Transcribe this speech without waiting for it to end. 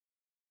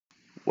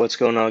What's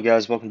going on,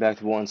 guys? Welcome back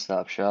to One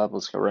Stop Shop.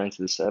 Let's go right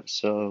into this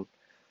episode.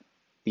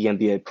 The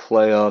NBA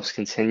playoffs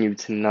continue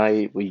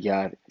tonight. We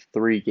got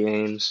three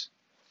games.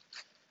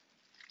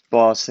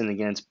 Boston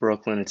against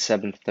Brooklyn at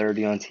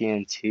 7:30 on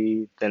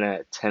TNT. Then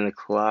at 10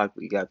 o'clock,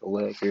 we got the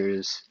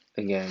Lakers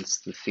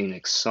against the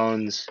Phoenix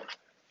Suns.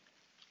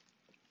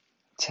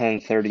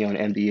 10:30 on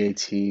NBA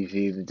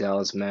TV, the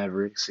Dallas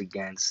Mavericks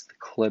against the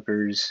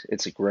Clippers.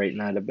 It's a great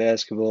night of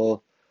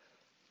basketball.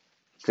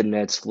 The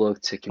Nets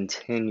look to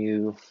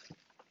continue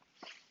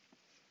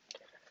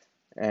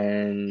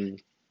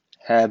and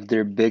have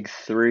their big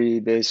three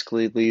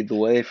basically lead the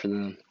way for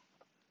them.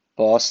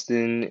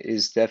 Boston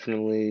is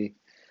definitely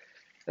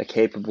a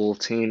capable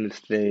team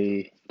if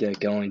they get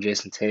going.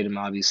 Jason Tatum,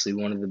 obviously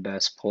one of the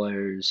best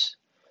players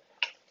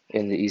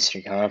in the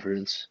Eastern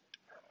Conference.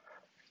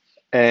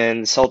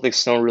 And the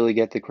Celtics don't really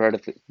get the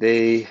credit that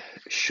they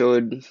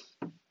should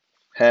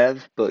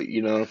have, but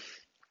they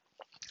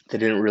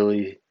didn't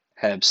really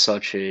have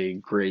such a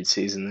great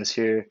season this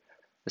year,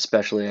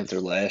 especially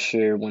after last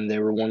year when they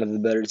were one of the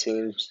better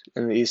teams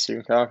in the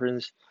Eastern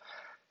Conference.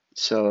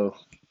 So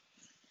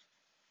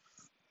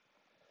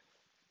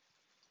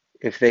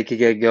if they could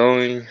get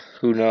going,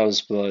 who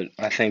knows? But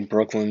I think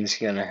Brooklyn's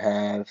going to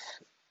have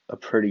a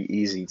pretty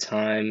easy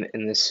time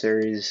in this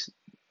series,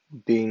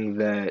 being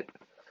that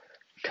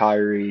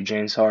Kyrie,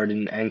 James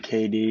Harden, and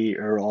KD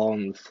are all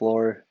on the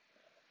floor.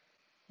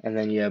 And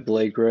then you have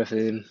Blake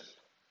Griffin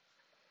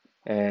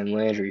and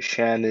Landry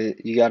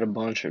Shamet. You got a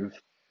bunch of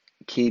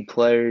key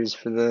players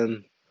for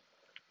them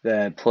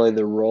that play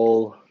the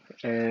role.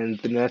 And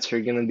the Nets are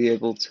going to be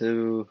able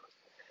to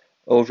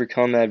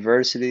overcome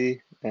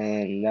adversity.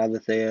 And now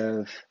that they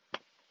have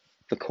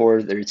the core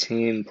of their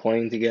team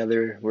playing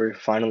together, we're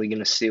finally going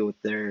to see what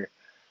they're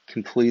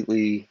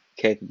completely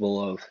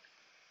capable of.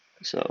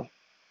 So,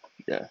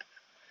 yeah.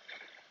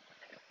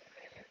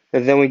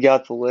 And then we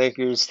got the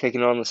Lakers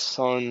taking on the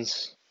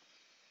Suns.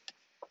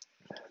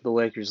 The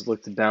Lakers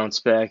look to bounce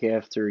back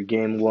after a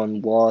game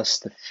one loss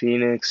to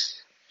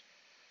Phoenix.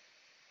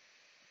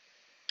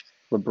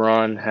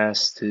 LeBron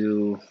has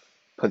to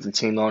put the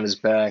team on his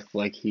back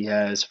like he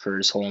has for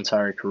his whole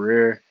entire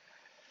career.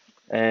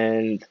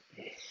 And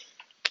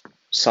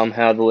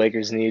somehow the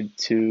Lakers need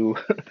to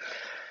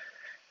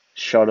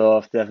shut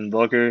off Devin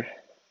Booker,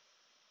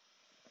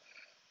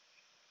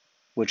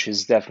 which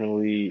is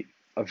definitely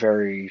a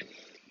very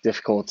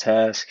difficult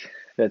task.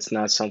 That's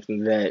not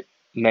something that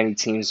many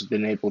teams have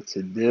been able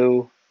to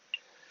do.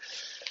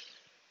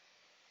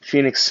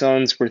 Phoenix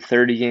Suns were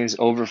 30 games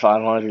over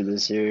 500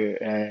 this year,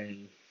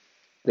 and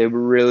they were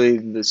really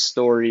the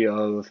story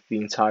of the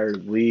entire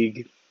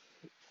league,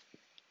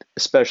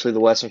 especially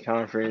the Western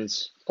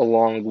Conference,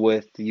 along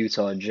with the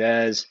Utah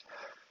Jazz.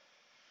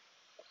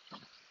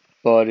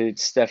 But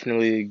it's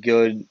definitely a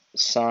good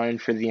sign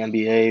for the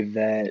NBA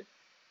that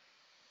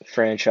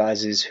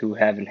franchises who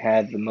haven't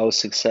had the most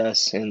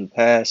success in the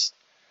past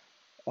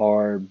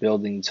are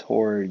building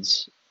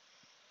towards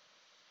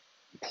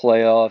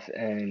playoff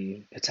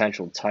and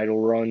potential title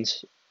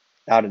runs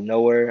out of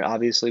nowhere.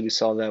 Obviously, we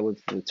saw that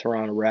with the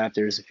Toronto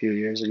Raptors a few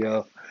years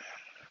ago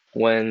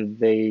when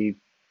they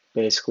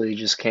basically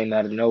just came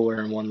out of nowhere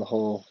and won the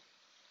whole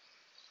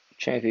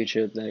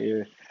championship that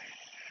year.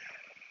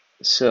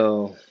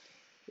 So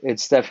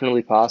it's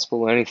definitely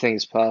possible. Anything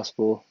is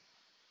possible,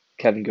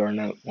 Kevin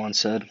Garnett once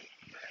said.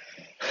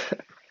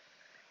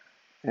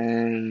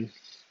 And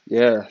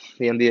yeah,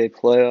 the NBA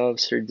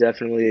playoffs are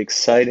definitely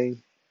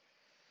exciting.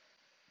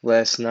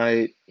 Last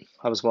night,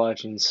 I was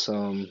watching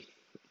some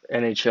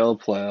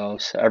NHL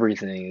playoffs.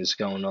 Everything is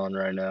going on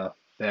right now: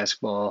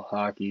 basketball,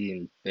 hockey,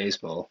 and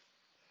baseball.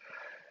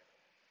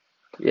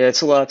 Yeah,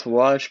 it's a lot to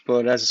watch,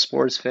 but as a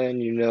sports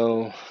fan,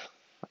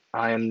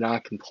 I am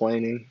not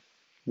complaining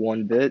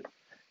one bit.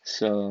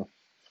 So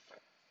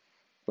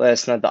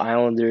last night, the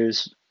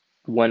Islanders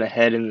went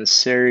ahead in the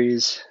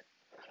series,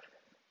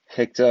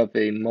 picked up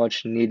a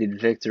much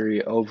needed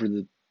victory over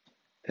the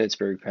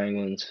Pittsburgh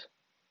Penguins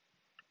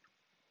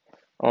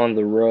on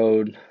the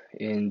road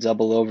in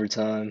double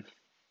overtime.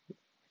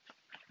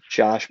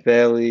 Josh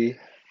Bailey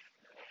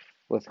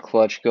with a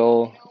clutch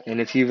goal. And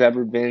if you've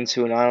ever been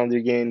to an Islander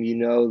game, you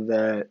know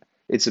that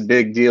it's a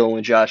big deal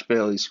when Josh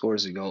Bailey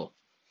scores a goal.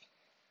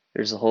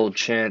 There's a whole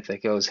chant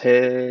that goes,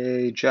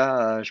 "Hey,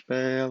 Josh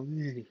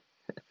Bailey,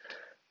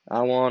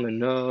 I want to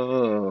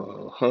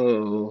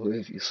know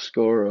if you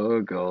score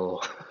a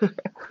goal."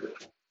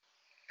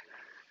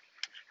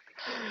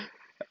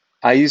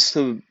 I used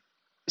to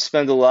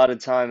spend a lot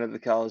of time at the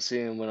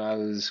Coliseum when I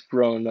was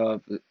growing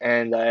up,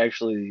 and I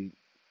actually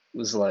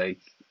was like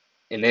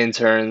an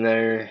intern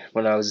there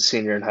when I was a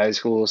senior in high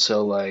school,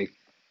 so like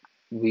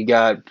we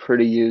got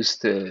pretty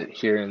used to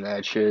hearing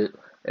that shit.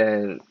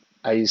 And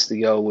I used to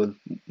go with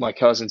my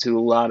cousin to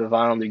a lot of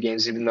Islander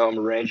games, even though I'm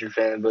a Ranger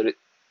fan, but it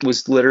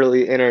was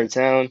literally in our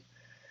town. It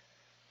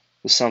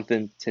was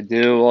something to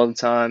do all the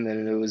time,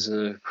 and it was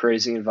a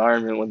crazy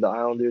environment when the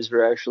Islanders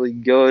were actually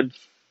good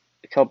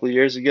a couple of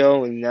years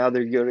ago, and now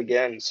they're good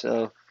again.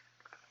 So,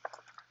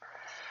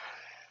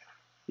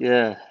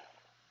 yeah.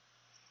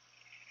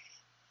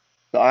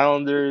 The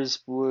Islanders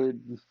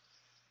would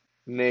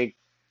make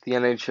the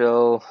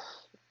NHL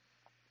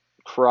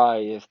cry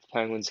if the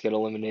Penguins get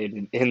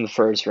eliminated in the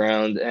first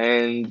round,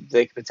 and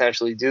they could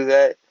potentially do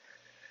that.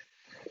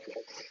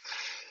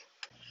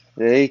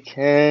 They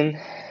can.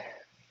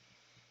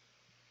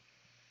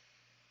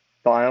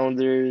 The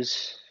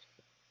Islanders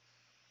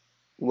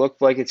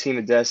looked like a team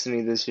of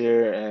destiny this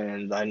year,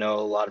 and I know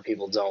a lot of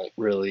people don't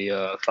really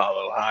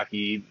follow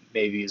hockey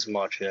maybe as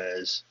much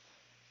as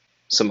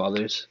some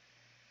others,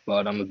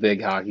 but I'm a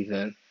big hockey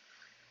fan.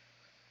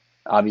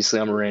 Obviously,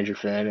 I'm a Ranger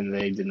fan, and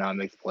they did not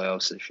make the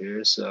playoffs this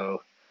year,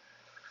 so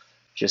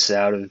just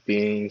out of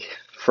being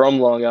from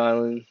Long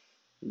Island,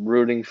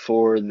 rooting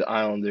for the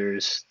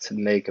Islanders to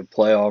make a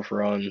playoff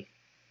run,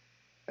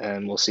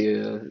 and we'll see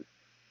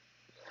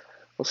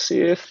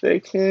if they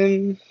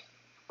can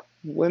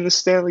win the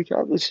Stanley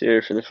Cup this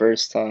year for the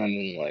first time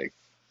in like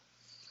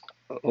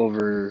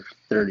over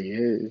 30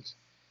 years.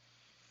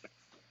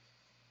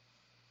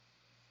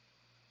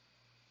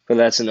 But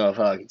that's enough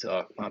hockey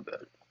talk. My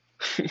bad.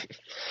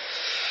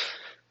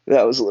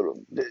 That was a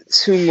little bit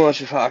too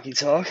much of hockey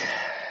talk.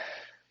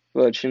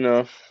 But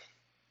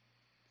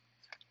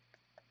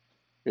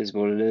is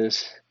what it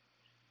is.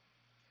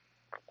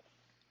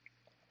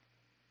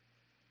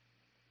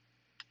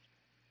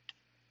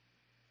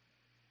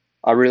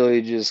 I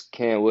really just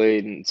can't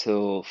wait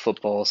until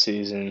football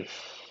season.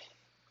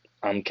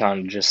 I'm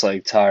kind of just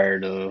like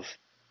tired of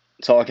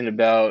talking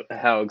about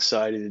how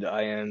excited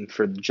I am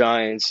for the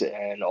Giants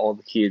and all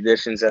the key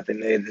additions that they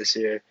made this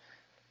year.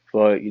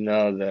 But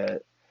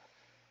that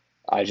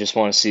I just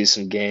want to see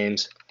some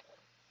games.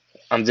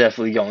 I'm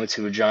definitely going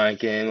to a Giant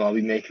game. I'll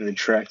be making the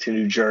trek to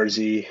New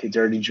Jersey,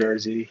 dirty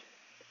Jersey.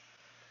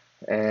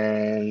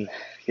 And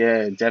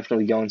yeah,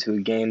 definitely going to a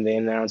game. They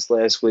announced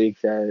last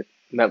week that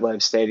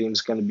MetLife Stadium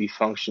is going to be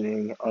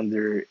functioning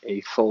under a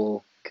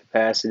full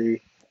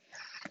capacity.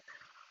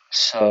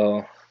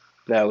 So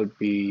that would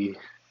be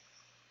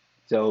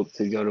dope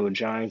to go to a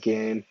Giant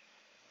game.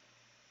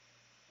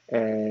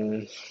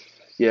 And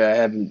yeah, I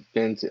haven't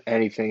been to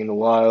anything in a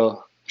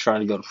while.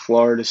 Trying to go to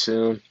Florida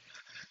soon.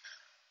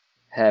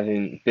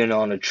 Haven't been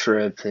on a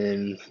trip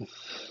in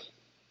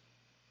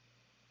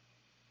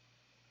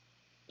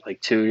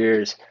like 2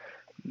 years.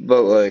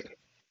 But like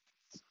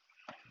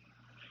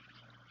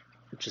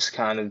just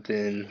kind of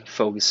been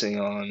focusing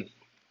on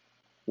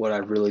what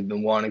I've really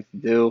been wanting to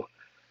do,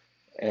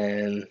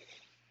 and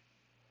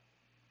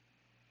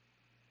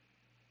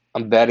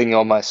I'm betting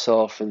on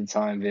myself for the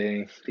time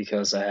being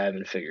because I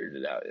haven't figured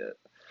it out yet.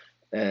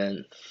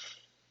 And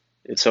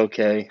it's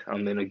okay.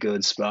 I'm in a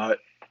good spot.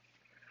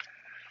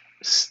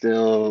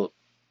 Still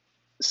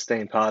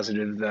staying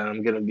positive that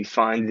I'm going to be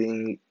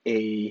finding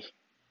a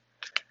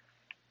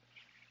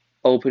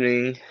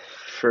opening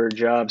for a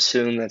job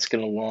soon that's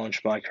going to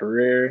launch my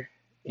career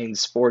in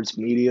sports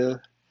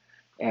media,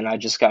 and I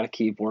just got to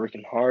keep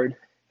working hard.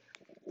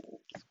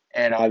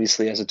 And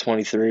obviously, as a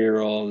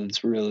 23-year-old,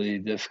 it's really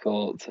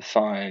difficult to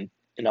find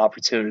an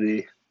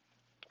opportunity.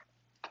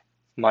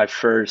 My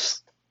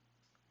first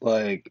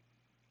like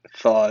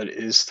thought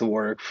is to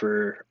work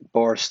for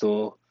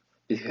Barstool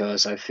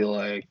because I feel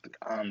like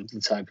I'm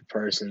the type of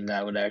person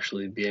that would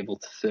actually be able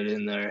to fit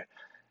in there.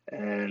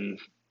 And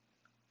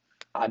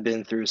I've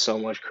been through so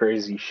much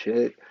crazy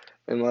shit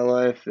in my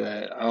life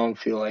that I don't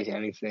feel like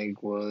anything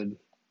would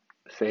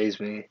phase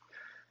me.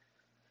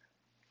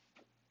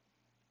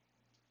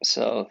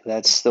 So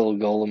that's still a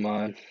goal of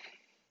mine.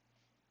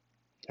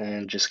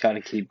 And just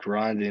gotta keep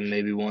grinding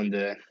maybe one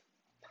day.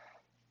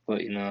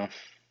 But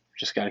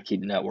just gotta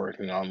keep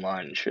networking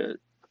online and shit.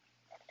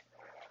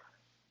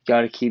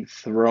 Gotta keep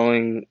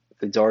throwing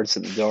the darts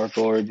at the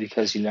dartboard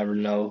because you never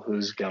know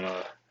who's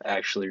gonna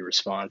actually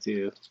respond to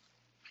you.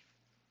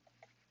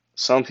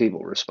 Some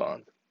people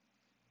respond.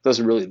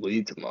 Doesn't really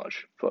lead to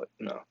much, but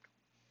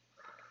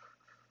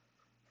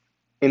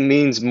it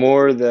means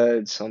more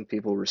that some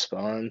people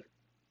respond.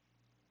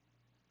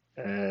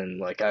 And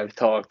like I've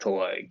talked to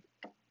like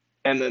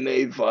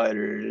MMA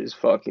fighters,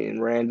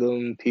 fucking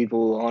random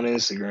people on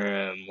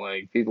Instagram,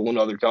 like people in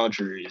other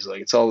countries.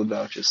 Like it's all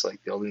about just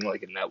like building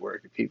like a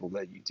network of people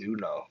that you do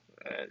know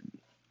and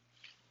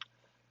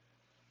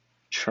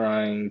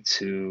trying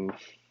to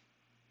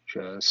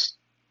just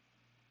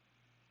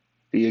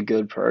be a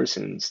good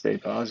person, stay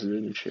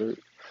positive and shit.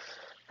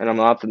 And I'm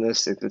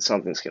optimistic that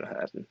something's gonna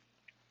happen.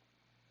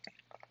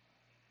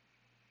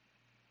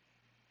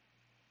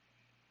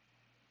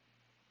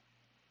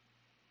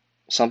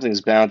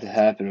 Something's bound to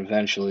happen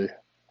eventually.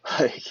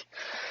 Like,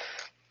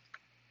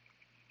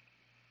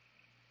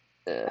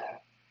 yeah.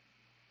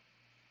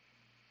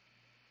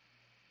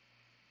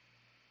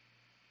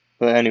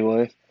 But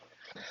anyway,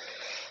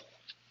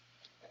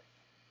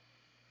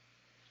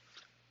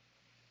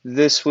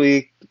 this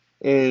week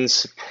in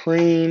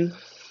Supreme,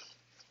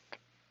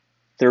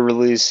 they're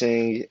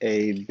releasing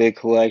a big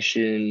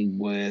collection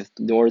with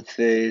North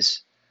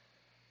Face.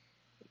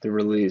 They're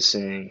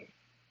releasing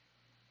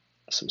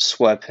some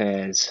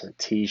sweatpants, a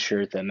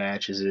t-shirt that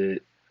matches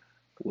it,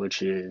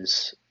 which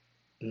is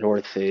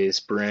North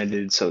Face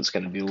branded, so it's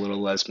going to be a little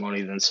less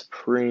money than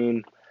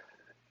Supreme.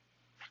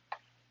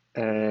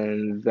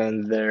 And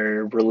then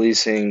they're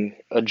releasing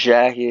a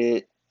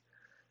jacket,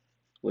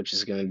 which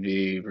is going to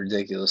be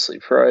ridiculously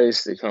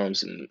priced. It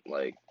comes in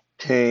like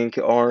pink,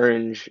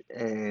 orange,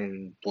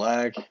 and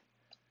black.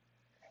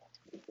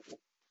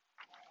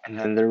 And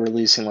then they're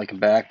releasing like a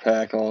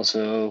backpack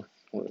also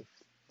with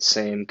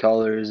same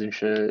colors and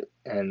shit,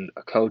 and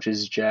a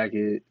coach's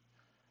jacket.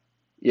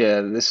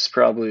 Yeah, this is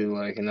probably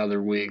like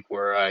another week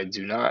where I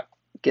do not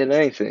get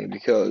anything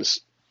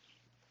because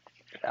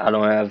I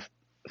don't have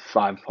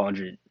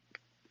 $500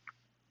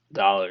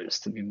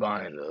 to be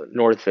buying a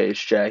North Face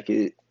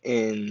jacket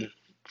in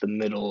the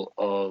middle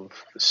of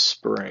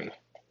spring.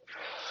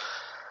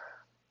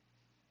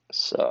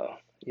 So,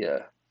 yeah.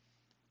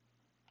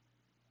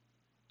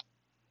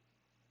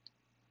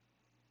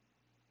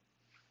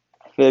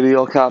 Maybe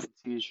I'll cop a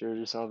t-shirt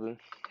or something,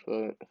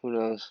 but who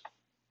knows?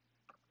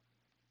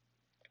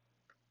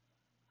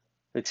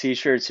 The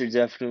t-shirts are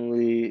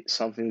definitely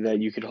something that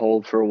you could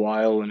hold for a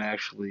while and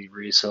actually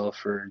resell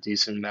for a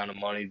decent amount of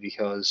money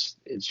because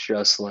it's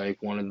just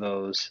like one of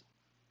those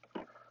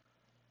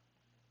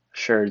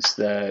shirts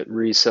that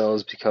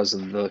resells because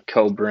of the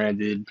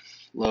co-branded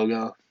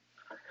logo.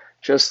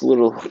 Just a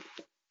little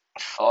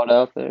thought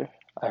out there.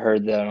 I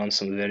heard that on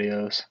some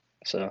videos.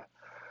 So,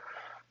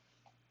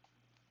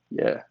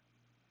 yeah.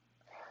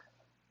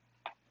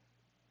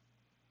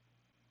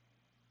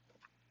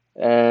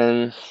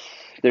 And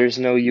there's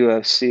no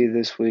UFC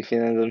this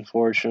weekend,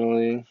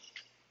 unfortunately,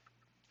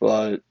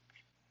 but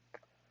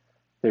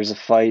there's a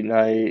fight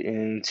night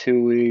in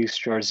 2 weeks.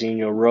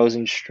 Jairzinho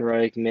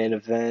Rosenstrike main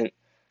event.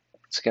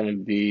 It's going to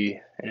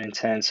be an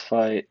intense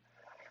fight.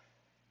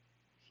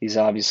 He's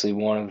obviously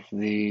one of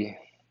the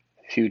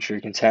future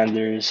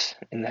contenders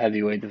in the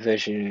heavyweight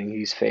division, and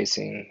he's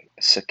facing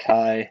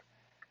Sakai.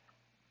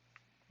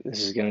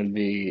 This is going to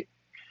be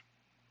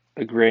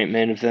a great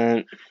main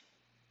event.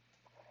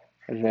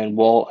 And then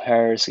Walt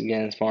Harris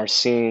against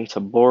Marcin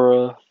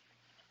Tybura.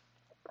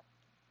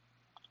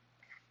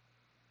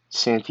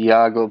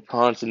 Santiago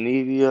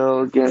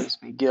Ponzinibbio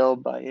against Miguel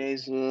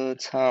Baeza.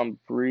 Tom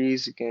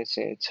Breeze against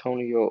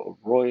Antonio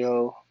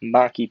Arroyo.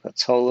 Maki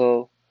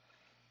Patolo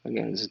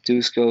against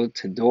Dusko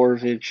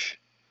Todorovic.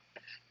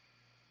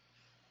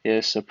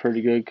 Yes, a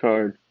pretty good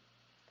card.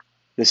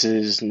 This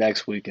is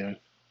next weekend,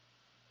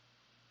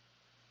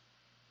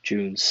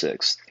 June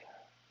 6th.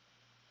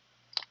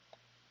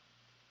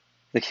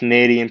 The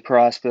Canadian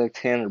prospect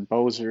Tanner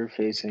Boser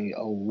facing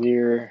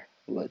Olir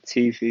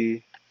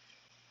Latifi.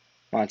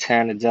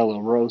 Montana De La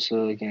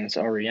Rosa against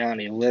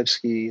Ariane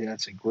Lipsky.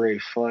 That's a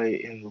great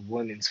fight in the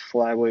women's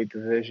flyweight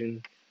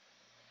division.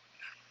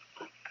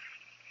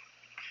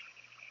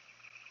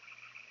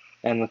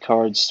 And the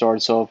card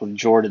starts off with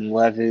Jordan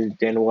Levitt,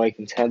 Dana White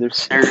Contender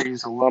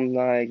Series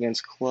alumni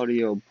against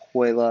Claudio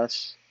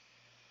Puelas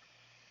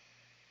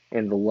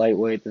in the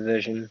lightweight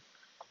division.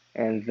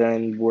 And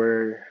then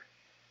we're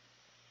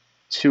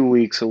 2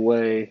 weeks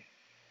away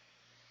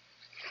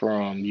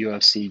from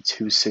UFC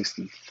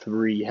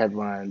 263,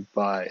 headlined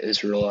by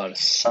Israel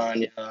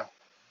Adesanya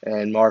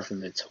and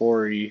Marvin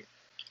Vettori,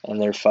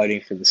 and they're fighting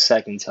for the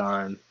second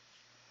time,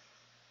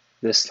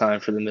 this time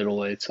for the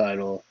middleweight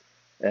title.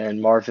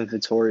 And Marvin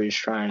Vettori is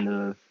trying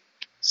to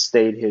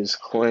state his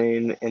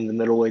claim in the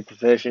middleweight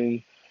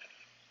division.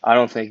 I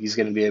don't think he's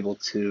going to be able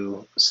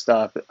to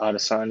stop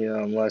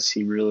Adesanya unless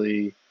he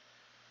really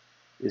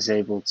is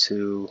able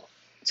to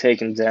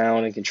take him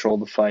down and control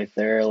the fight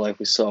there, like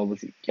we saw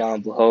with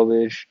Jan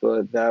Blachowicz,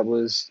 but that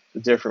was a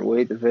different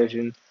weight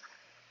division.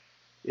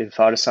 If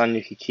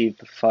Adesanya could keep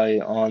the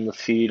fight on the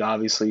feet,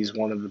 obviously he's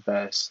one of the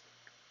best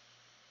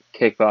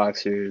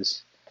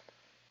kickboxers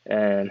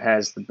and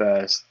has the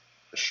best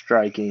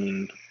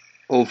striking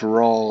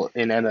overall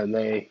in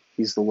MMA.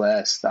 He's the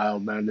last style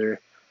bender.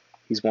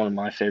 He's one of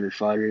my favorite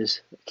fighters.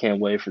 Can't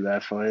wait for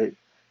that fight.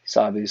 He's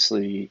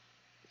obviously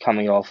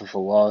coming off of a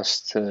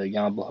loss to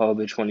Jan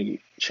Blachowicz when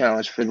he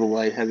challenged for the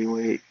light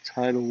heavyweight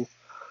title.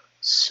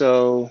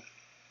 So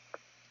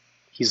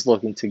he's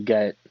looking to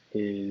get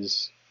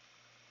his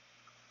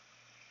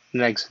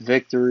next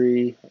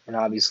victory and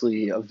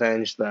obviously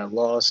avenge that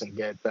loss and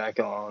get back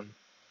on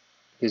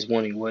his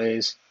winning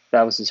ways.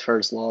 That was his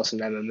first loss in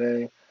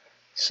MMA.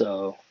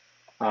 So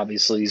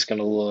obviously he's going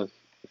to look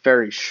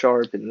very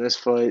sharp in this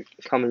fight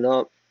coming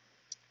up.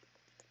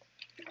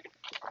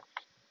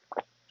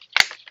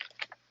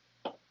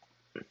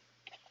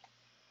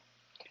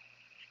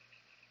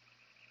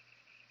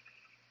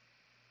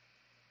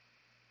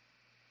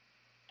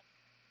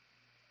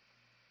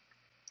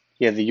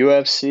 Yeah, the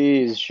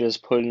UFC is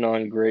just putting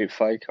on great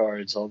fight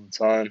cards all the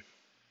time.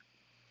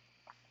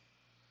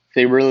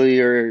 They really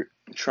are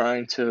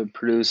trying to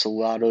produce a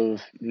lot of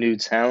new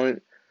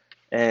talent.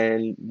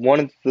 And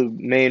one of the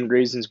main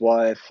reasons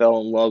why I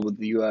fell in love with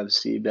the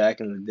UFC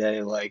back in the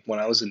day, like when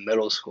I was in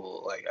middle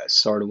school, like I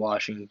started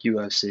watching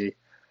UFC,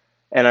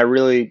 and I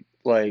really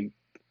like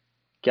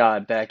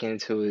got back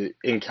into it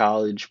in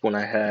college when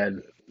I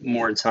had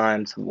more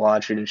time to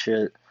watch it and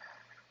shit,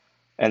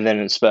 and then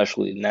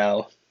especially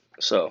now.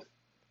 So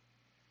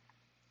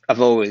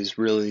I've always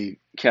really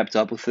kept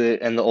up with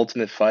it, and The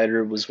Ultimate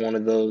Fighter was one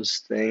of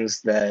those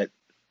things that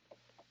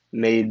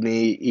made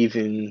me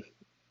even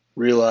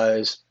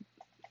realize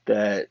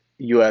that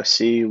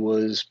UFC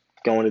was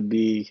going to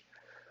be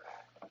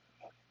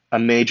a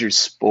major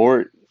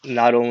sport,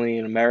 not only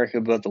in America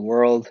but the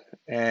world,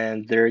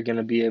 and they're going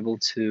to be able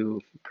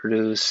to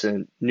produce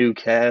a new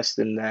cast,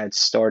 and that's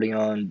starting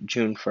on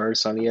June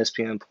 1st on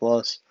ESPN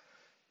Plus.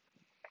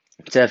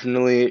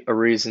 Definitely a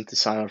reason to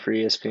sign up for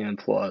ESPN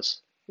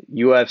Plus.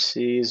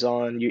 UFC is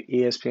on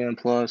ESPN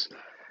Plus.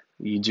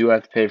 You do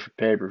have to pay for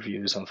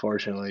pay-per-views,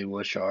 unfortunately,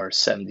 which are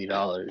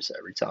 $70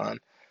 every time.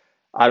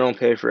 I don't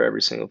pay for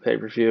every single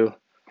pay-per-view.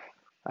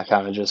 I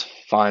kind of just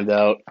find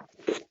out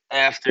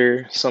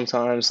after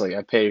sometimes. Like,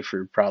 I pay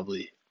for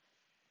probably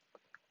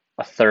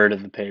a third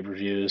of the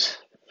pay-per-views.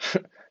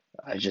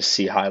 I just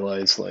see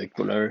highlights, like,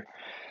 whatever.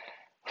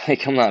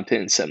 Like, I'm not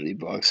paying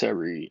 $70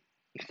 every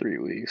 3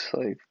 weeks.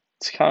 Like,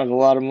 it's kind of a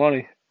lot of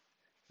money.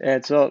 It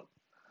adds up.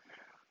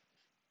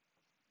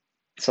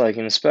 It's like,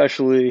 and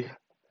especially,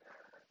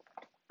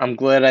 I'm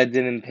glad I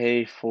didn't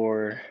pay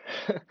for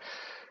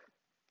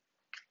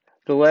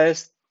the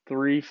last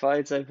three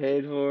fights I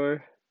paid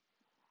for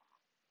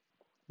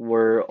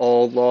were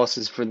all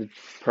losses for the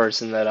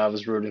person that I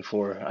was rooting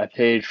for. I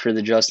paid for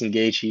the Justin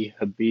Gaethje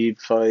Habib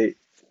fight,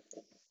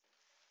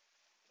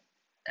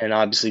 and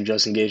obviously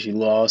Justin Gaethje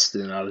lost,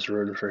 and I was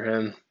rooting for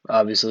him,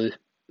 obviously,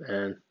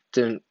 and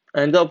didn't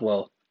end up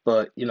well,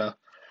 but you know.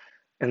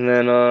 And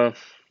then I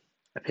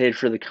paid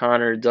for the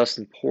Conor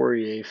Dustin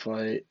Poirier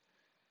fight,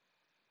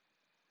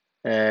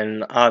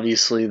 and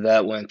obviously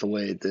that went the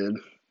way it did.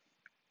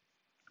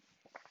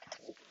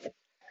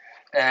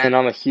 And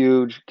I'm a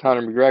huge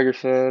Conor McGregor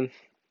fan.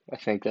 I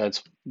think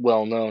that's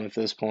well known at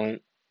this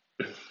point.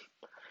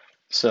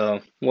 So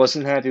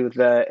wasn't happy with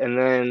that. And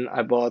then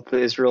I bought the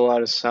Israel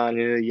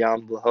Adesanya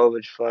Jan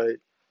Blachowicz fight,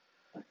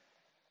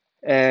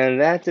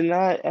 and that did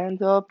not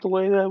end up the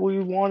way that we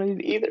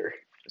wanted either.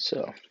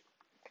 So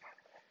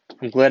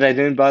I'm glad I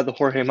didn't buy the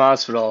Jorge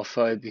Masvidal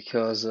fight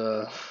because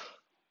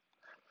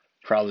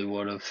probably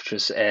would have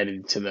just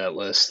added to that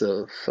list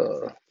of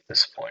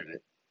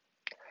disappointment.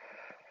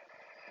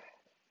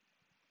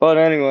 But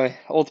anyway,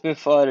 Ultimate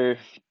Fighter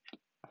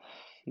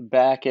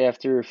back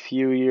after a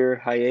few-year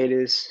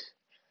hiatus.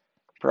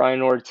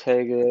 Brian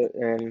Ortega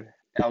and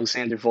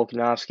Alexander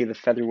Volkanovski, the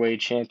featherweight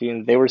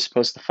champion, they were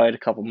supposed to fight a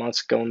couple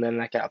months ago, and then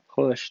that got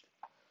pushed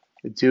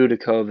due to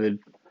COVID.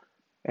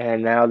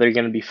 And now they're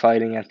going to be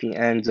fighting at the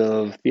end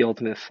of The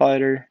Ultimate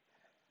Fighter,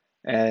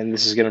 and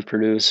this is going to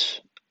produce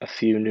a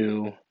few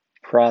new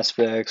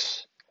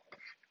prospects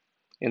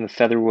in the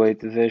featherweight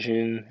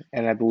division,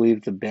 and I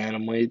believe the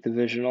bantamweight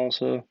division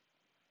also.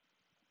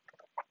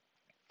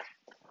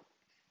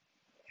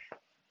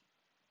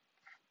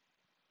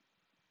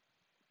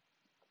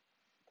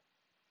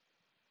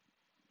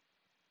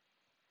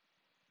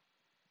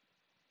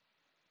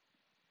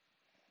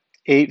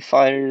 8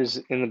 fighters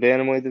in the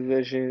bantamweight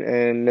division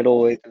and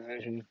middleweight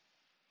division.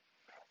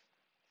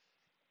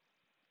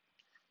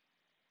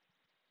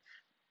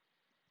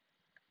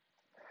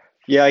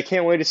 Yeah, I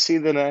can't wait to see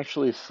them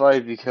actually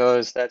fight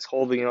because that's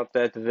holding up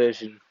that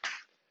division.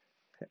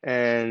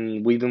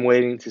 And we've been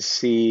waiting to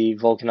see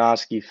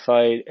Volkanovski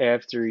fight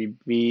after he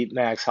beat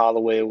Max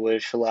Holloway,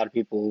 which a lot of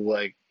people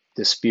like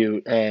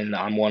dispute, and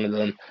I'm one of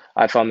them.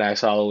 I thought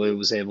Max Holloway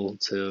was able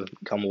to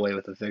come away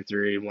with a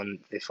victory when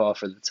they fought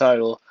for the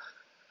title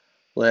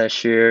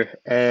last year.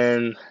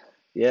 And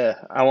yeah,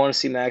 I want to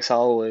see Max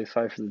Holloway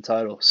fight for the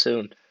title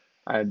soon.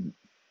 I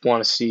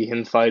want to see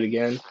him fight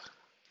again.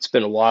 It's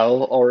been a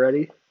while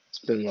already. It's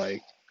been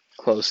like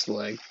close to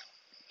like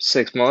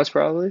 6 months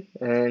probably,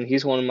 and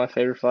he's one of my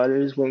favorite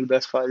fighters, one of the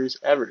best fighters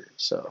ever.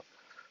 So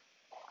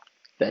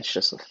that's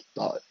just a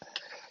thought.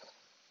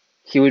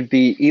 He would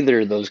be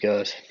either of those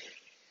guys.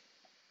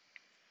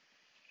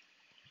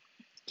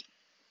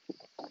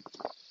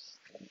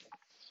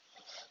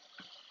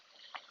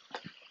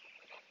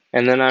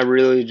 And then I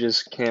really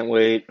just can't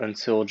wait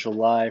until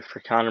July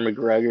for Conor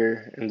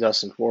McGregor and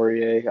Dustin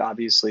Poirier.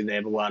 Obviously, they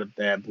have a lot of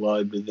bad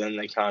blood, but then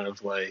they kind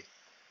of like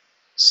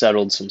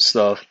settled some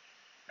stuff.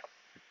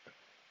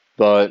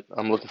 But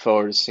I'm looking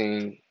forward to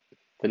seeing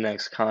the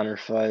next Conor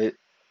fight.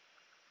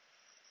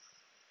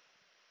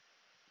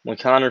 When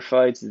Conor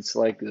fights, it's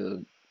like a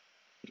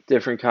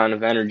different kind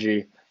of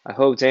energy. I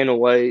hope Dana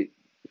White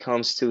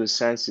comes to his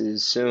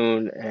senses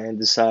soon and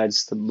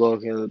decides to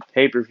book a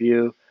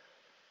pay-per-view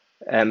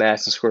at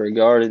Madison Square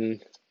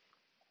Garden.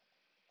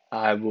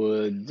 I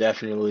would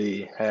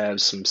definitely have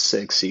some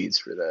sick seats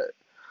for that.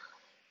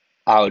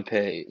 I would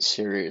pay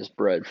serious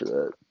bread for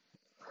that.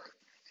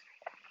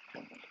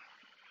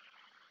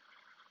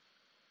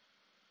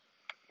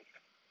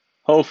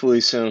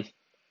 Hopefully soon.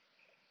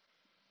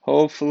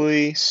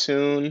 Hopefully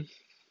soon.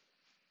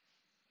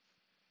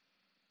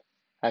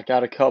 I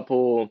got a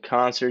couple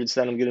concerts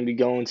that I'm going to be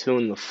going to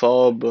in the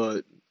fall,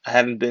 but I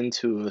haven't been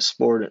to a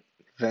sport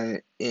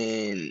event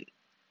in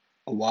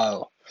a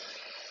while.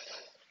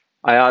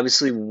 I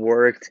obviously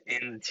worked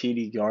in the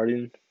TD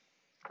Garden,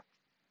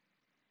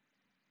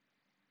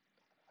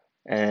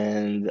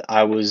 and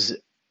I was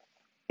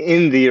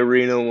in the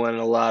arena when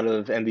a lot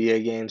of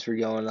NBA games were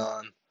going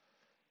on.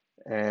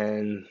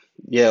 And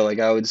yeah, like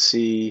I would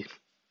see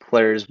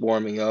players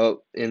warming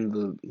up in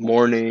the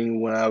morning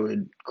when I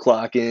would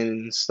clock in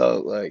and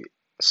stuff. Like,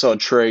 I saw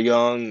Trae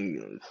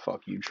Young,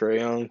 fuck you, Trae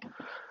Young.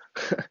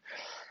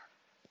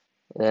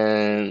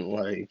 And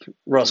like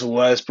Russell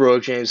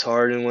Westbrook, James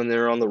Harden when they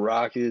were on the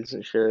Rockets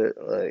and shit.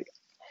 Like,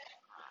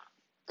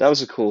 that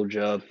was a cool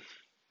job.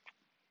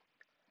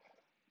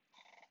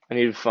 I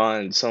need to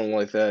find something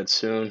like that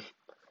soon.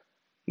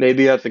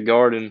 Maybe at the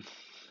Garden.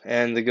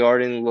 And the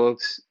Garden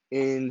looks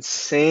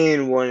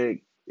insane when it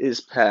is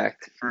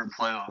packed for a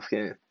playoff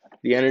game.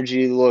 The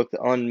energy looked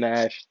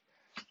unmatched,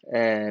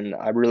 and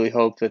I really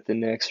hope that the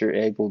Knicks are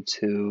able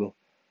to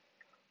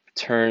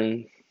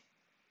turn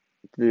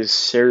this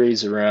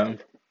series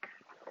around.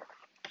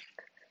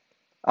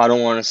 I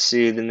don't want to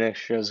see the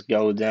Knicks just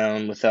go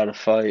down without a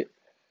fight.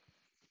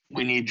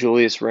 We need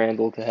Julius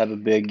Randle to have a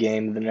big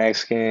game the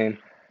next game.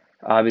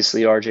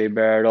 Obviously, RJ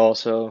Barrett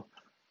also,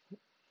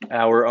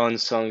 our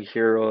unsung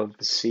hero of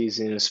the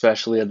season,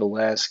 especially of the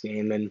last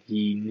game, and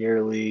he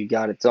nearly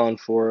got it done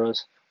for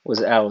us,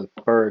 was Alec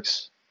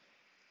Burks.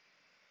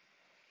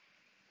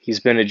 He's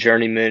been a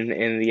journeyman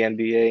in the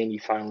NBA, and he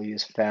finally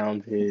has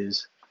found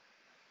his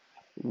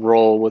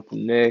role with the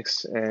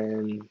Knicks,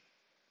 and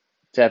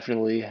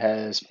definitely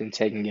has been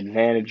taking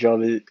advantage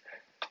of it.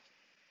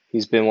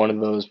 He's been one of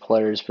those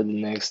players for the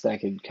Knicks that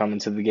could come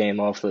into the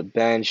game off the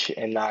bench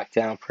and knock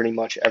down pretty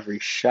much every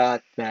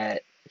shot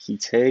that he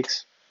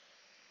takes.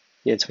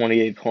 He had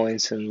 28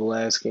 points in the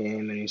last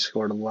game, and he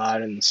scored a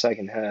lot in the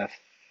second half,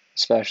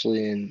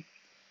 especially in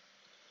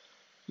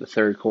the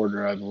third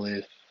quarter, I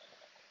believe.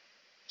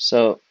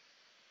 So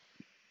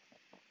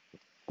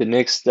the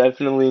Knicks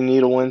definitely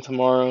need a win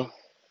tomorrow.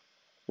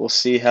 We'll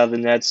see how the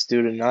Nets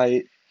do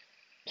tonight.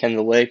 Can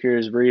the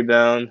Lakers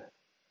rebound?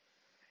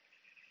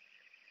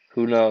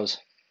 Who knows?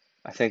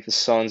 I think the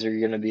Suns are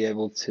going to be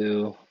able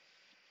to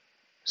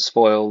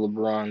spoil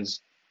LeBron's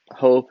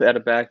hope at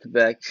a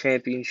back-to-back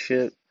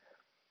championship.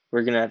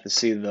 We're going to have to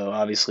see, though.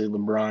 Obviously,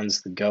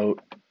 LeBron's the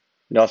GOAT.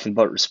 Nothing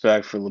but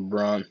respect for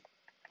LeBron.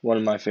 One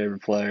of my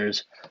favorite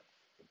players.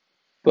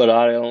 But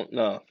I don't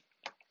know.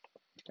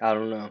 I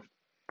don't know.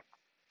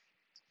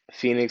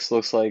 Phoenix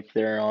looks like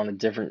they're on a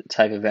different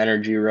type of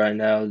energy right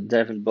now.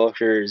 Devin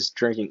Booker is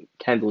drinking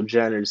Kendall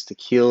Jenner's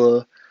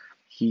tequila.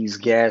 He's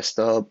gassed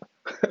up.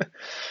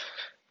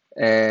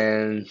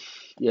 And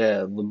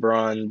yeah,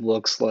 LeBron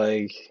looks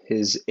like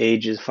his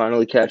age is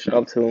finally catching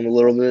up to him a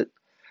little bit.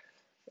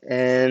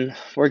 And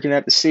we're going to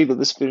have to see. But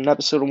this has been an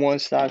episode of One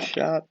Stop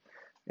Shop.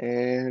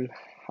 And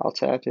I'll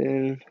tap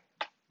in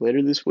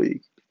later this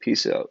week.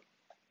 Peace out.